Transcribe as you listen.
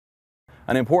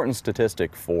An important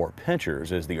statistic for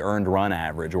pitchers is the earned run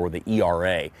average, or the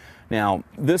ERA. Now,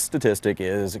 this statistic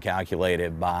is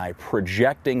calculated by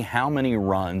projecting how many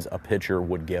runs a pitcher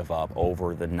would give up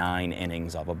over the 9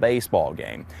 innings of a baseball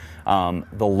game.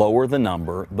 The lower the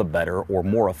number, the better or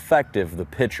more effective the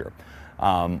pitcher.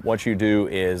 What you do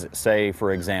is, say,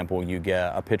 for example,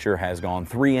 a pitcher has gone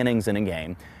 3 innings in a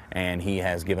game and he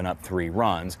has given up 3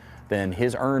 runs. Then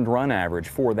his earned run average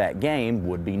for that game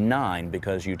would be 9,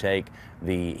 because you take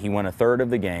he went a third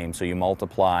of the game, so you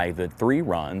multiply the 3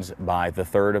 runs by the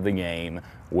third of the game,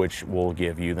 which will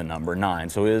give you the number 9.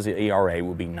 So his ERA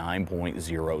will be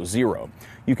 9.00.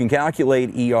 You can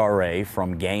calculate ERA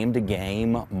from game to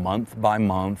game, month by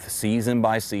month, season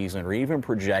by season, or even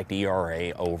project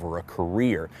ERA over a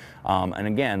career. And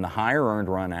again, the higher earned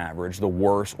run average, the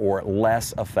worse or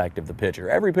less effective the pitcher.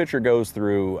 Every pitcher goes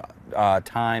through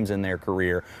times in their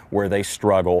career where they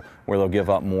struggle, where they'll give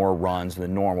up more runs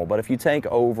than normal. But if you take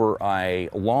over a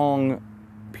long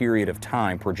period of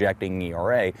time projecting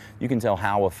ERA, you can tell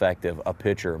how effective a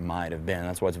pitcher might have been.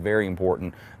 That's why it's very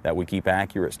important that we keep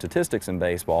accurate statistics in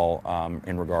baseball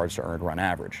in regards to earned run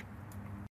average.